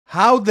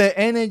how the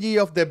energy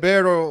of the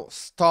barrel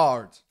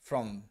starts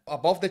from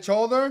above the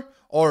shoulder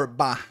or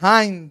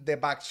behind the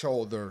back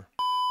shoulder.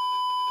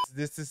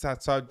 This is a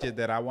subject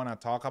that I want to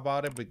talk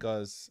about it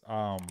because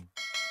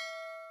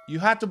you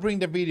have to bring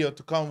the video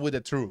to come with the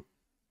truth.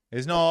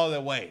 It's no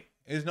other way.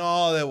 It's no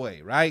other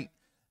way, right?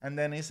 And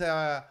then it's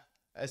a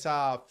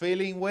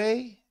feeling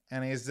way,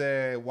 and it's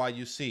what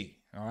you see.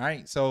 All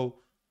right. So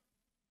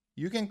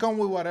you can come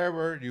with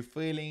whatever your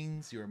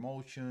feelings, your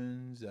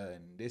emotions,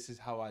 and this is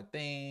how I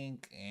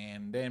think,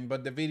 and then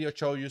but the video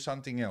show you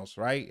something else,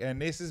 right?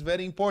 And this is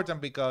very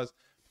important because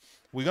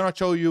we're gonna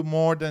show you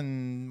more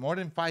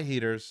than 5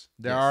 hitters.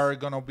 They are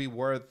gonna be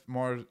worth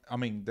more. I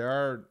mean,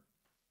 they're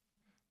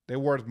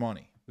worth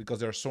money because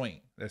they're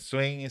swing. The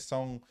swing is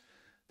on.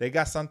 They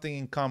got something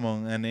in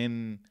common, and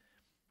in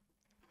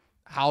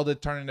how they're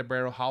turning the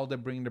barrel, how they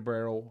bring the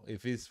barrel,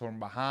 if it's from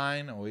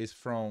behind or it's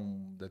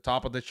from the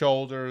top of the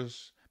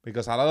shoulders.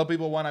 Because a lot of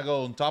people want to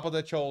go on top of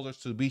the shoulders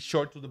to be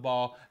short to the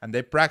ball, and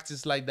they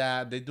practice like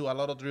that. They do a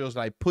lot of drills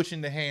like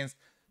pushing the hands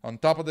on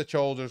top of the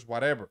shoulders,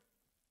 whatever.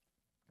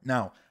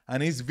 Now,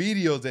 and these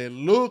videos, they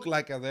look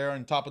like they're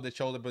on top of the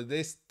shoulder, but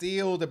they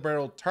still the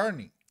barrel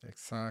turning.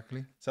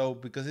 Exactly. So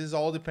because it's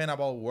all depend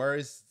about where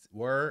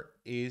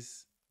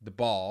is the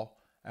ball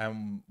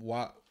and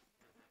what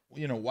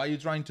you're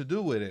trying to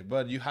do with it.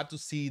 But you have to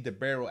see the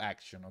barrel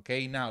action.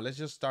 Okay, now let's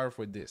just start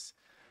with this.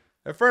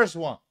 The first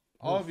one,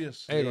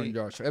 obviously, Aaron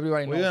Josh.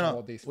 Everybody knows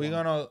about this. We're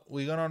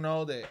gonna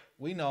know that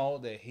we know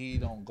that he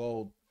don't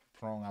go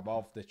from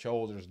above the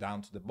shoulders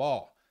down to the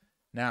ball.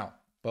 Now,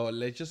 but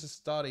let's just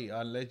study.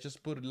 Let's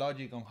just put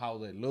logic on how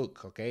they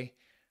look. Okay.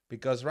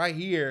 Because right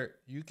here,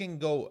 you can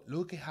go,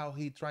 look at how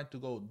he tried to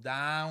go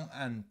down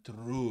and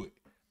through it.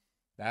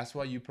 That's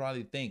what you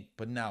probably think.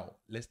 But now,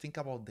 let's think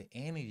about the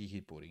energy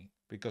he put in.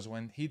 Because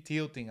when he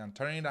tilting and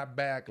turning that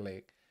back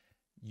leg,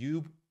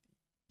 you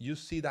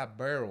see that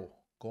barrel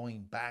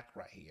going back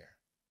right here.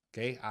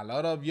 Okay? A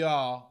lot of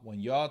y'all, when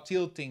y'all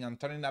tilting and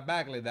turning that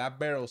back leg, that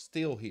barrel's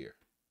still here.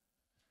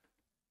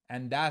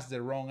 And that's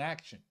the wrong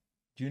action.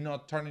 You're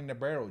not turning the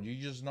barrel.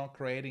 You're just not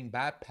creating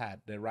bat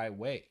pad the right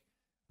way.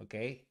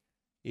 Okay?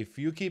 If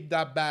you keep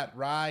that bat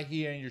right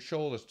here in your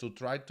shoulders to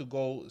try to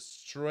go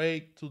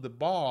straight to the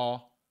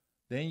ball,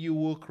 then you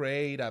will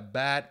create a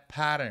bad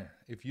pattern.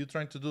 If you're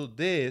trying to do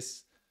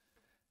this,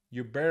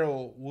 your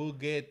barrel will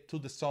get to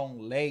the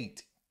zone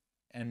late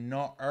and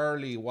not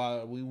early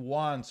what we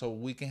want, so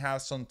we can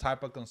have some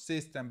type of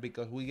consistent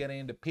because we get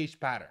in the pitch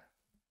pattern.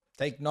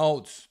 Take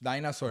notes,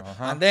 dinosaur.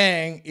 And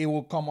then it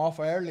will come off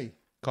early.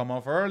 Come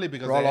off early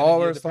because roll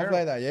over, stuff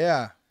like that.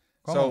 Yeah.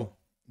 So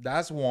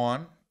that's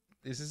one.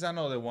 This is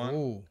another one.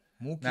 Ooh,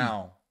 Mookie.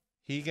 Now,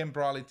 he can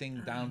probably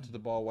think down to the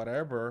ball,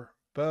 whatever,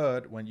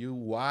 but when you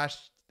watch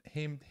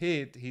him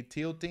hit, he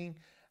tilting,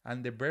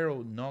 and the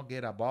barrel not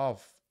get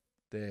above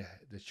the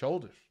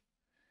shoulders.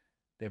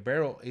 The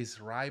barrel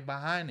is right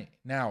behind it.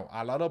 Now,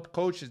 a lot of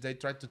coaches, they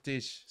try to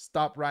teach,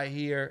 stop right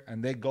here,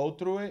 and they go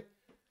through it.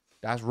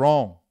 That's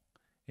wrong.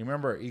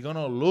 Remember, it's going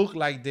to look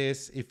like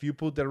this if you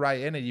put the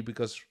right energy,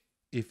 because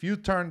if you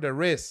turn the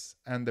wrist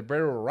and the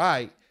barrel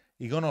right,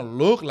 it's going to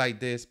look like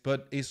this,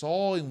 but it's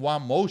all in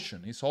one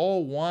motion. It's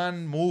all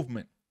one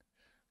movement,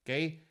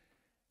 okay?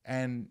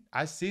 And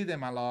I see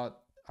them a lot.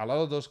 A lot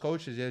of those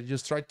coaches, they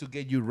just try to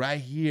get you right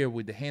here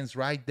with the hands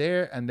right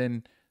there, and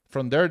then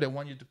from there, they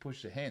want you to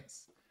push the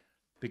hands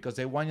because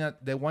they want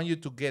you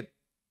to get,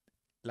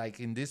 like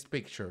in this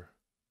picture,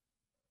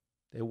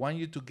 they want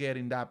you to get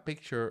in that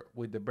picture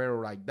with the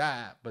barrel like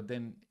that, but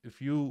then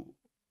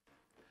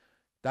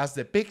that's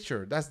the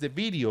picture, that's the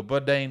video,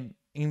 but then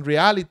in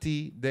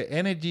reality, the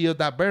energy of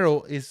that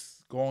barrel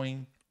is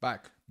going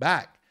back.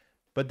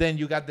 But then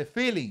you got the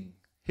feeling.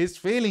 His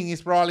feeling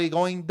is probably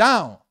going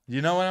down.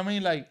 You know what I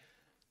mean? Like,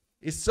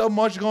 it's so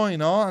much going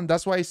on, and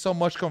that's why it's so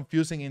much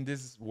confusing in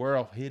this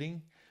world of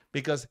hitting,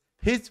 because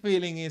his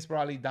feeling is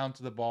probably down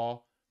to the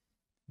ball.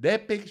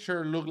 That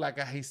picture looked like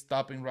he's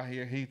stopping right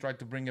here. He tried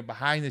to bring it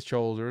behind his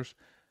shoulders,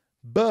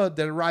 but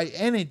the right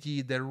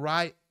energy, the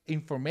right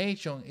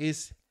information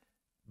is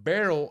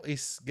barrel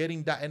is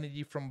getting that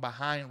energy from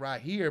behind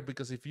right here,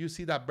 because if you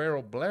see that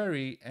barrel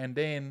blurry and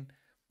then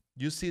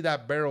you see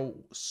that barrel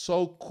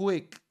so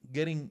quick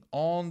getting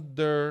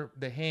under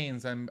the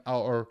hands and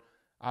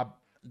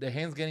the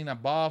hands getting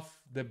above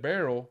the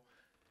barrel,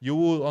 you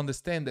will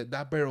understand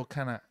that barrel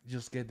kind of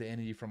just get the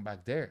energy from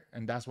back there,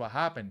 and that's what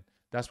happened.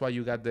 That's why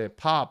you got the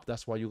pop.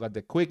 That's why you got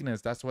the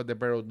quickness. That's why the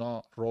barrel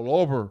not roll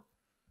over.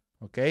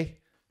 Okay,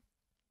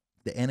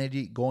 the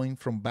energy going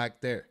from back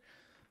there.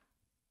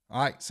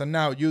 All right, so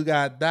now you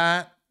got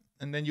that,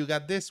 and then you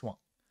got this one.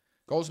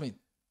 Goldsmith.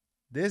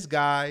 This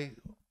guy,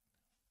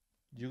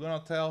 you're going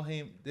to tell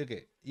him,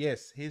 okay,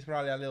 yes, he's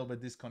probably a little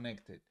bit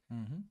disconnected,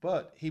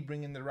 but he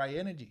bringing the right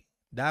energy.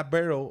 That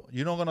barrel,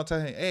 you're not going to tell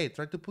him, hey,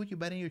 try to put your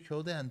bat in your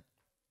shoulder and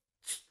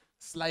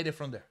slide it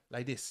from there,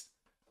 like this,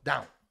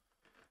 down.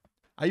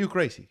 Are you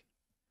crazy?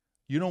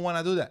 You don't want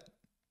to do that,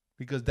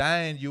 because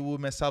then you will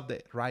mess up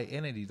the right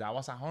energy. That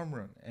was a home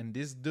run, and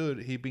this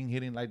dude, he been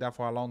hitting like that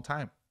for a long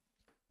time.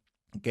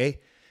 Okay,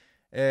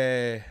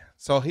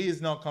 So he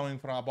is not coming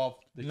from above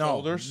the No,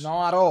 shoulders.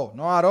 no at all.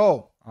 No at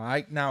all. All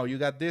right, now you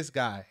got this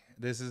guy.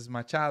 This is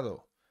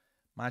Machado.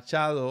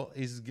 Machado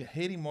is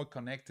hitting more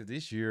connected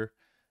this year,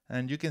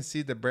 and you can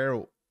see the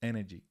barrel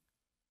energy.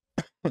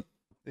 This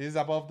is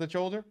above the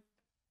shoulder.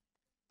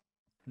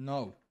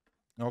 No.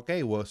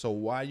 Okay, well, so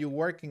why are you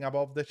working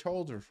above the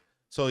shoulders?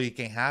 So it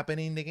can happen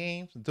in the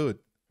games, dude.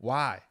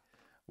 Why?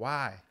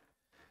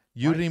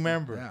 You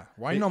remember? Yeah.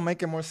 Why not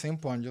make it more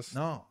simple and just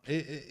No,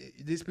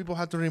 these people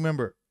have to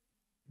remember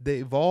the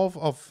evolve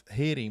of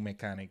hitting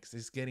mechanics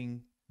is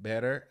getting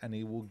better, and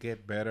it will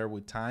get better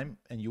with time,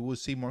 and you will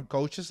see more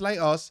coaches like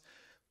us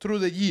through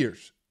the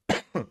years.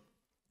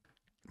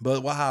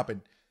 But what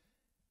happened?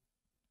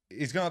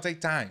 It's gonna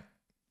take time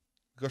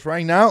because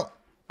right now,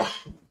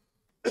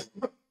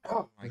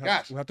 oh my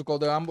gosh, we have to call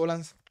the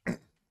ambulance.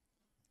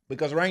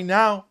 because right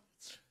now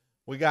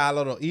we got a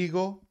lot of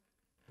ego,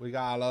 we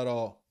got a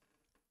lot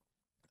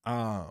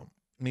of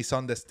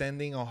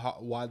misunderstanding on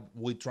what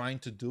we're trying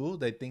to do.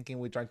 They thinking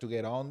we're trying to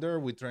get under.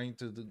 We're trying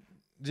to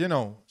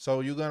do,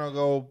 so you're gonna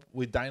go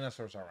with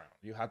dinosaurs around.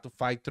 You have to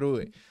fight through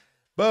it.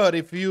 But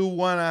if you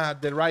wanna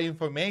the right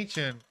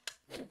information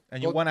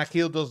and you wanna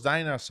kill those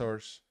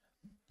dinosaurs,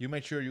 you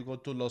make sure you go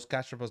to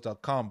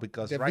loscastropos.com,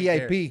 because The right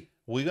VIP. there,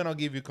 we're gonna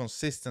give you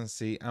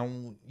consistency,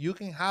 and you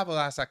can have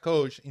us as a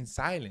coach in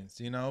silence,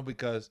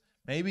 because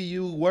maybe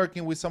you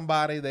working with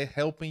somebody, they're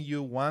helping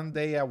you one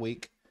day a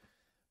week,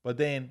 but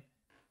then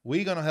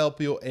we're gonna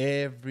help you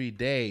every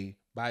day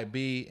by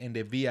being in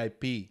the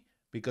VIP.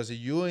 Because if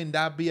you're in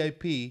that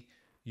VIP,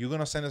 you're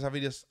gonna send us a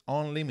videos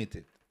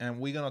unlimited, and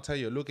we're gonna tell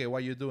you, look at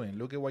what you're doing,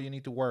 look at what you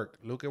need to work,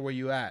 look at where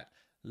you at,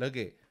 look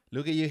at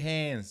your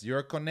hands,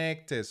 you're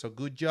connected, so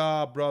good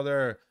job,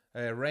 brother.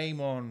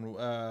 Raymond,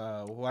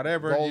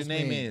 whatever your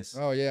name is.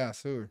 Oh yeah,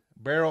 sure.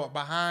 Barrel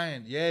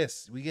behind,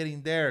 yes, we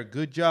getting there,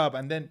 good job.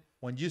 And then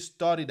when you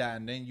study that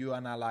and then you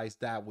analyze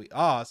that with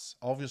us,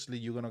 obviously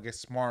you're gonna get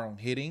smart on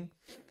hitting.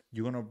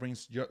 You're gonna bring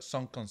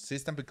some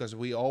consistent, because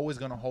we always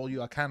gonna hold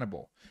you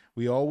accountable.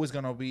 We always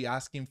gonna be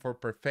asking for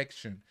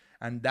perfection,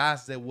 and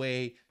that's the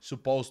way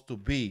supposed to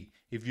be.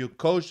 If your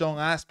coach don't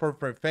ask for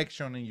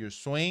perfection in your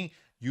swing,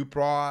 you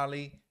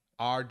probably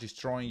are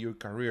destroying your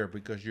career,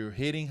 because your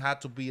hitting had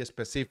to be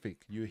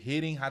specific. Your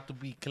hitting had to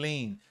be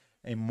clean,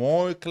 and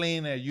more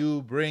clean that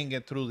you bring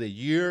it through the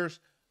years,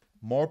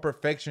 more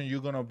perfection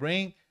you're gonna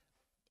bring.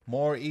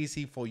 More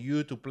easy for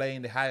you to play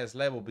in the highest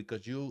level,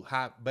 because you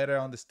have better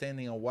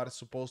understanding of what is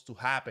supposed to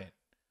happen.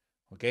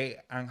 Okay,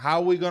 and how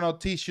we gonna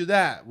teach you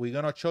that? We're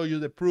gonna show you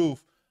the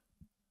proof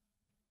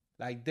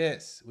like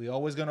this. We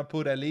always gonna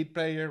put a lead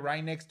player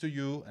right next to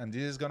you, and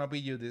this is gonna be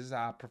you. This is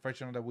a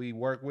professional that we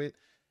work with,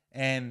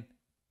 and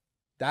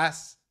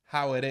that's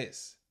how it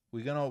is.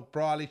 We're gonna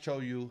probably show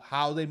you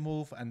how they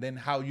move, and then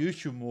how you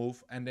should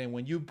move, and then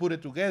when you put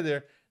it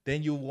together,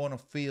 then you wanna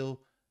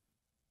feel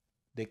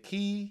the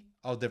key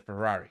of the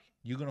Ferrari.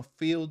 You're gonna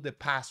feel the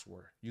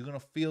password. You're gonna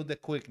feel the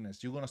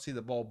quickness. You're gonna see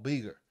the ball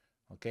bigger.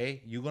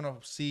 Okay, you're gonna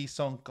see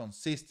some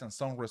consistent,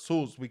 some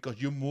results, because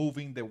you're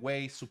moving the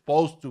way it's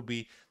supposed to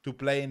be to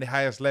play in the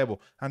highest level.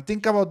 And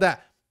think about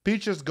that: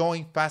 pitchers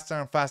going faster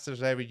and faster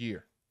every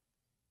year,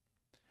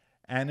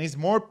 and it's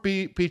more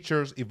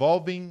pitchers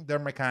evolving their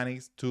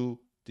mechanics to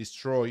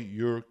destroy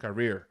your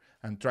career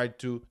and try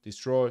to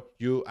destroy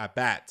you at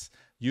bats.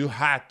 You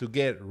had to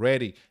get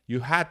ready.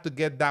 You had to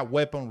get that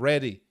weapon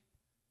ready.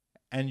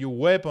 And your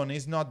weapon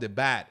is not the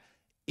bat,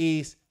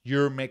 it's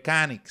your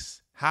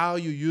mechanics. How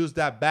you use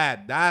that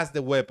bat, that's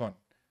the weapon.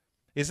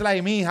 It's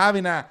like me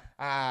having a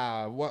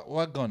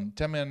what gun?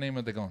 Tell me the name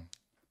of the gun.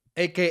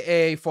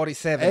 AKA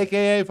 47.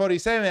 AKA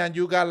 47, and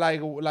you got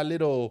like a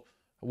little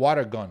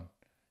water gun,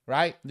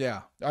 right?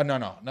 Yeah. Oh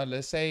no.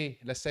 Let's say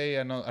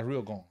a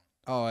real gun.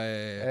 Oh,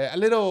 A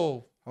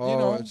little,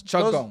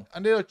 shotgun. A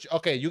little.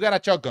 Okay, you got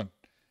a shotgun,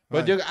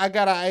 but Right. I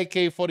got an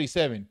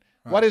AK-47.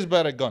 Right. What is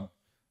better gun?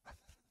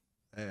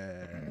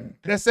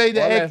 Let's say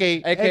the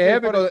AKA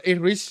because it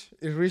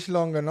reach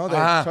longer, no?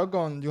 The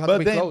shotgun, you have to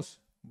be close.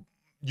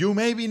 You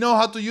maybe know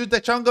how to use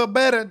the shotgun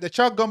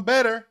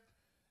better,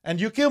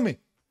 and you kill me.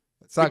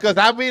 Exactly. Because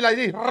I'll be like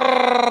this.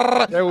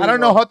 I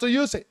don't know how to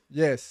use it.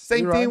 Yes.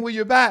 Same thing with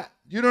your bat.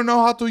 You don't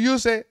know how to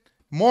use it.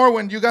 More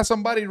when you got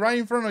somebody right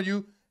in front of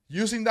you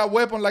using that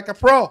weapon like a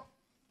pro.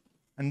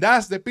 And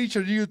that's the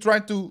picture you try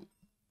to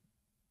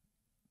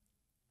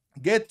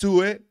get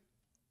to it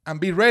and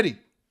be ready.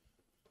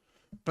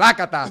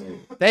 Placata.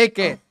 Take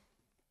it.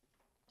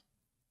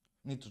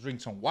 Need to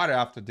drink some water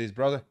after this,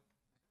 brother.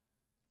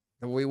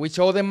 We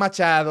showed them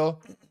Machado.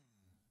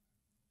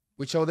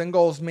 We showed them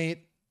Goldsmith.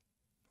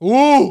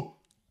 Ooh!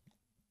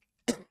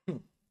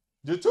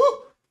 You too?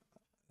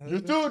 You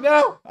too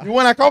now? You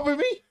want to copy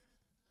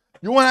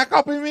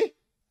me?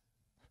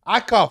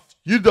 I cough.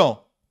 You don't.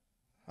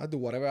 I do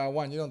whatever I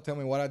want. You don't tell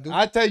me what I do.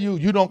 I tell you,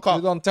 you don't cough.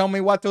 You don't tell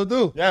me what to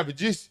do. Yeah, but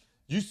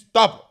you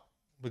stop.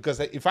 Because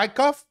if I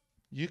cough,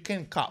 you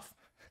can cough.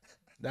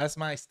 That's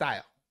my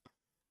style.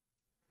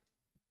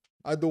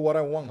 I do what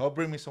I want. Go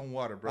bring me some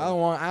water,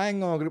 bro. I ain't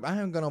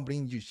gonna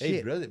bring you shit.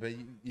 Hey, brother, but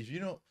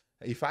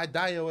if I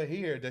die over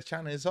here, the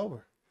channel is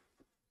over.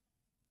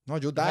 No,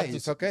 you You die. have to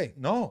It's okay.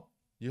 No,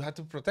 you have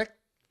to protect.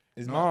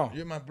 No.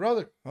 You're my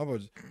brother. How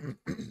about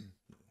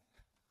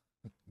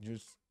You're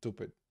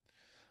stupid.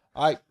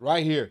 All right,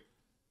 right here.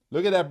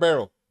 Look at that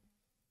barrel.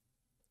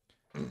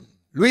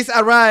 Luis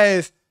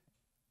Arraez?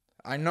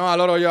 I know a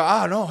lot of you.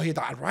 Oh no,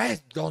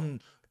 Arraez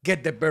don't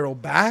get the barrel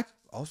back.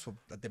 Also,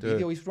 the Dude.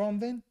 video is wrong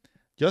then.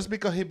 Just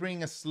because he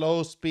bring a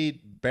slow speed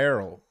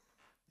barrel,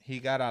 he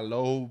got a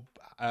low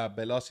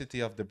velocity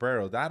of the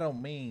barrel. That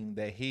don't mean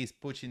that he's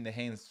pushing the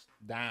hands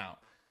down.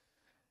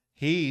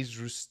 He's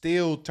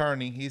still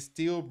turning. He's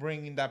still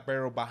bringing that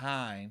barrel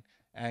behind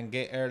and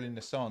get early in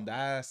the zone.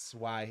 That's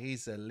why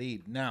he's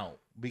elite now.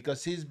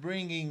 Because he's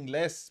bringing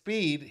less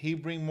speed, he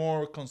bring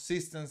more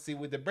consistency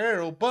with the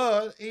barrel,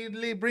 but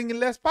he's bringing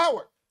less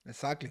power.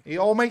 Exactly. It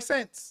all makes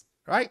sense,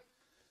 right?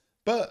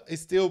 But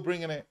it's still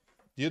bringing it.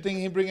 Do you think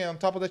he bring it on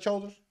top of the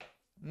shoulders?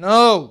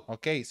 No.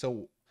 Okay,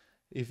 so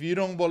if you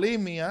don't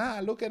believe me,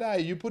 look at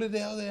that. You put it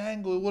the other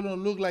angle, it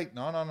wouldn't look like.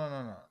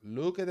 No.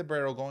 Look at the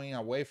barrel going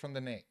away from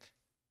the neck.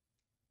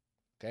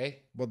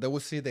 Okay? But they will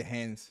see the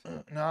hands.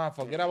 No,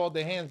 forget about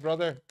the hands,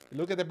 brother.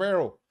 Look at the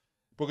barrel.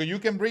 Because you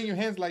can bring your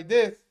hands like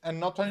this and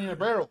not turning the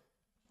barrel.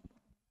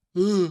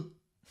 The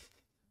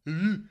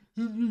hands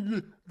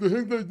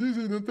like this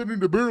and not turning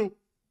the barrel.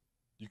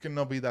 You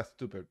cannot be that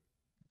stupid.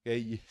 Okay?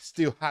 You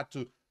still have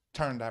to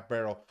turn that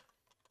barrel.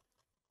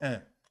 All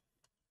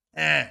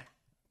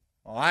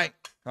right.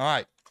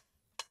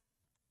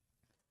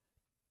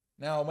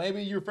 Now,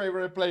 maybe your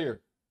favorite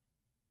player.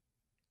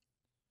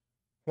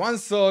 Juan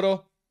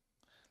Soto.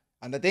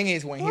 And the thing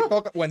is, when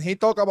he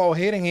talk about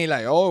hitting, he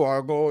like,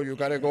 oh, you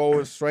gotta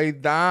go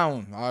straight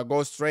down. I'll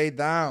go straight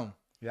down.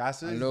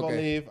 That's his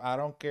belief. I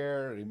don't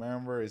care.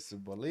 Remember, it's a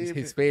belief. It's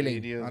his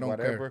feeling. Videos, I don't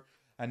whatever. care.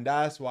 And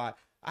that's why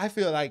I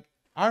feel like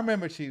our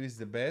membership is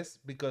the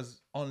best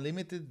because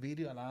unlimited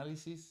video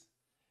analysis,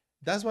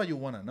 that's what you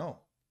want to know.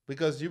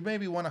 Because you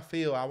maybe want to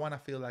feel, I want to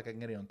feel like I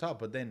can get it on top.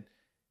 But then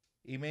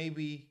it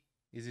maybe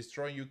is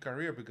destroying your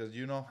career because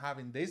you're not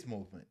having this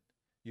movement.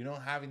 You're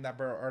not having that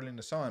barrel early in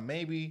the sun.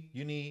 Maybe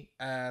you need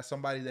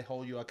somebody to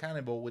hold you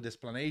accountable with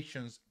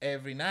explanations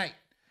every night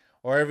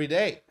or every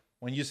day.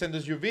 When you send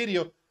us your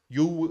video,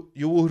 you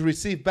will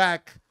receive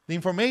back the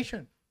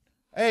information.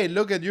 Hey,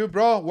 look at you,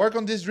 bro. Work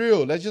on this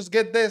drill. Let's just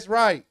get this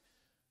right.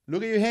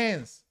 Look at your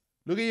hands.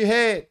 Look at your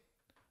head.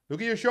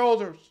 Look at your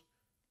shoulders.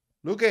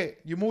 Look at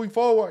you moving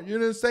forward. You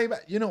didn't stay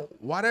back.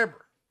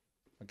 Whatever.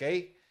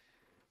 Okay?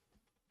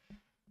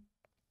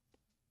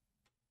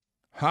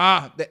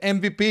 The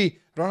MVP,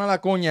 Ronald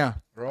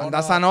Acuna. And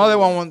that's Ronald another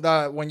Acuna. one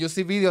that when you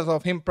see videos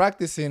of him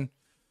practicing,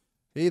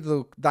 he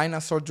do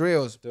dinosaur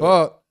drills. Dude.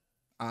 But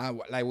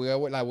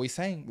like we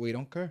saying, we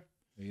don't care.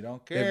 We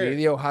don't The care.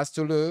 video has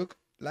to look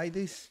like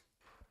this.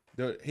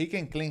 Dude, he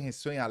can clean his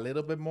swing a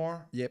little bit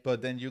more. Yep.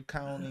 But then you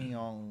counting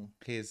on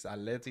his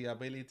athletic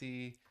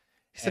ability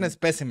He's a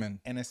specimen.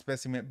 and a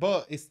specimen,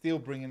 but it's still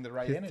bringing the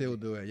right He energy. still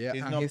do it, yeah.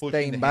 He's And not he's pushing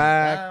staying the hands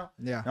back. down.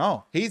 Yeah.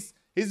 No, he's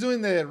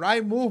doing the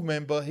right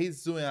movement, but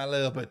he's doing a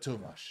little bit too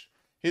much.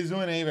 He's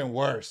doing it even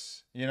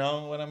worse. You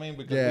know what I mean?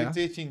 Because Yeah. we're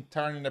teaching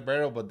turning the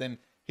barrel, but then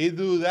he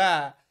do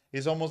that.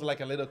 It's almost like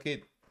a little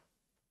kid.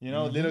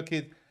 Little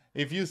kid.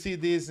 If you see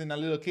this in a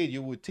little kid,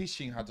 you would teach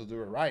him how to do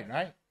it right?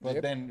 But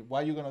Yep. then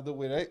what are you gonna do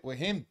with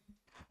him?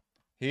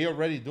 He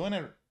already doing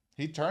it.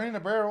 He turning the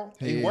barrel.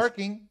 He He's is.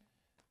 working.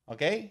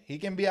 Okay, he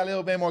can be a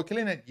little bit more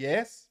clean.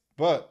 Yes,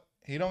 but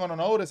he don't gonna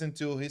notice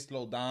until he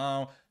slow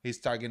down. He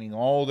start getting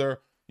older.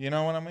 You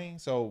know what I mean?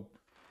 So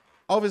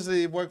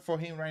obviously, it worked for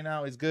him right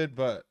now. It's good,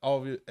 but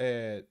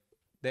the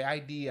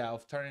idea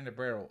of turning the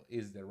barrel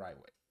is the right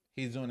way.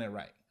 He's doing it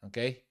right.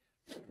 Okay.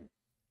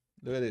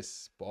 Look at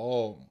this.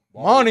 Boom.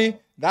 Money,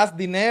 that's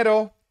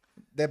dinero,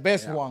 the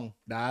best Yeah. one.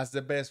 That's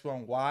the best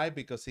one. Why?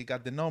 Because he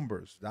got the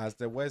numbers. That's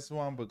the best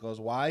one. Because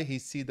why? He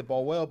see the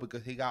ball well.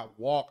 Because he got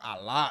walk a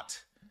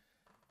lot.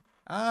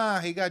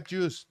 He got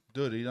juice.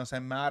 Dude, it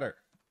doesn't matter.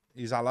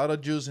 It's a lot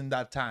of juice in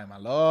that time. A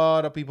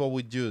lot of people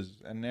with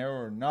juice. And they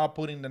were not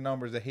putting the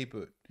numbers that he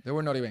put. They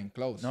were not even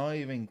close. Not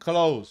even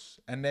close.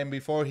 And then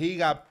before he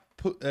got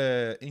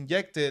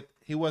injected,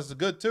 he was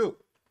good too.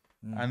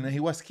 And he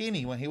was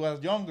skinny when he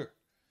was younger.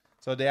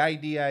 So the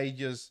idea is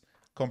just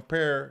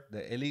compare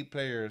the elite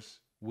players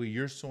with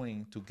your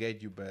swing to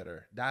get you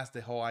better. That's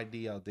the whole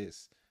idea of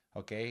this,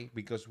 okay?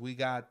 Because we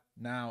got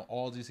now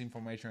all this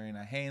information in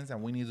our hands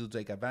and we need to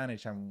take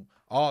advantage. And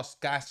us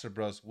Caster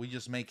Bros, we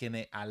just making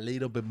it a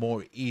little bit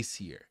more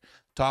easier.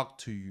 Talk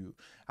to you.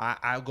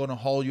 I'm going to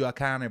hold you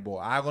accountable.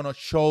 I'm going to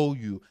show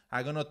you.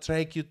 I'm going to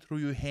take you through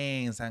your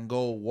hands and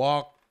go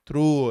walk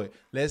through it.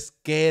 Let's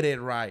get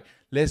it right.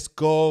 Let's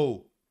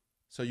go.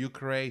 So you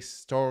create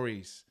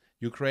stories.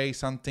 You create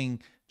something.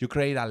 You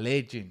create a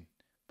legend.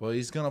 But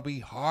it's going to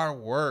be hard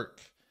work.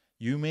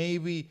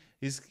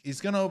 It's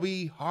going to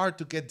be hard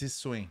to get this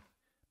swing.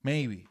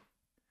 Maybe.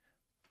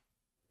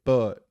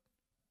 But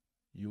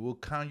you will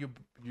count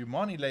your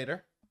money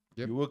later.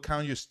 Yep. You will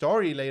count your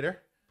story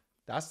later.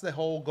 That's the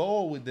whole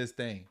goal with this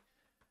thing.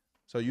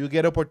 So you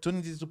get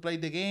opportunities to play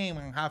the game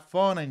and have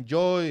fun,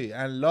 enjoy,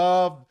 and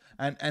love,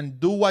 and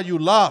do what you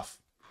love.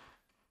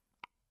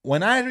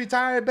 when I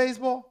retired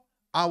baseball,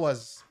 I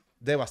was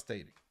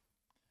devastated.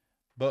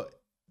 But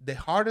the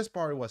hardest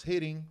part was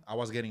hitting. I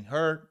was getting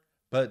hurt,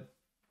 but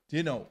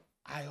you know,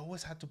 I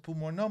always had to put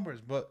more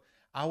numbers. But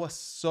I was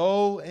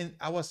so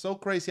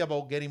crazy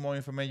about getting more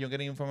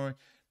information.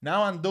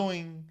 Now I'm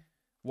doing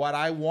what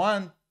I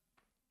want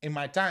in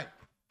my time.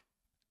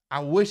 I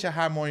wish I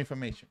had more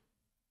information.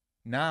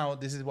 Now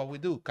this is what we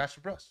do, Cash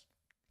Bros,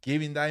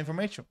 giving that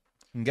information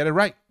and get it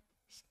right.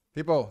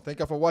 People, thank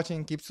you for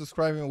watching. Keep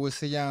subscribing. We'll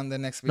see you on the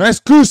next video. No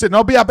excuse,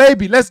 no be a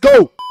baby. Let's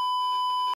go.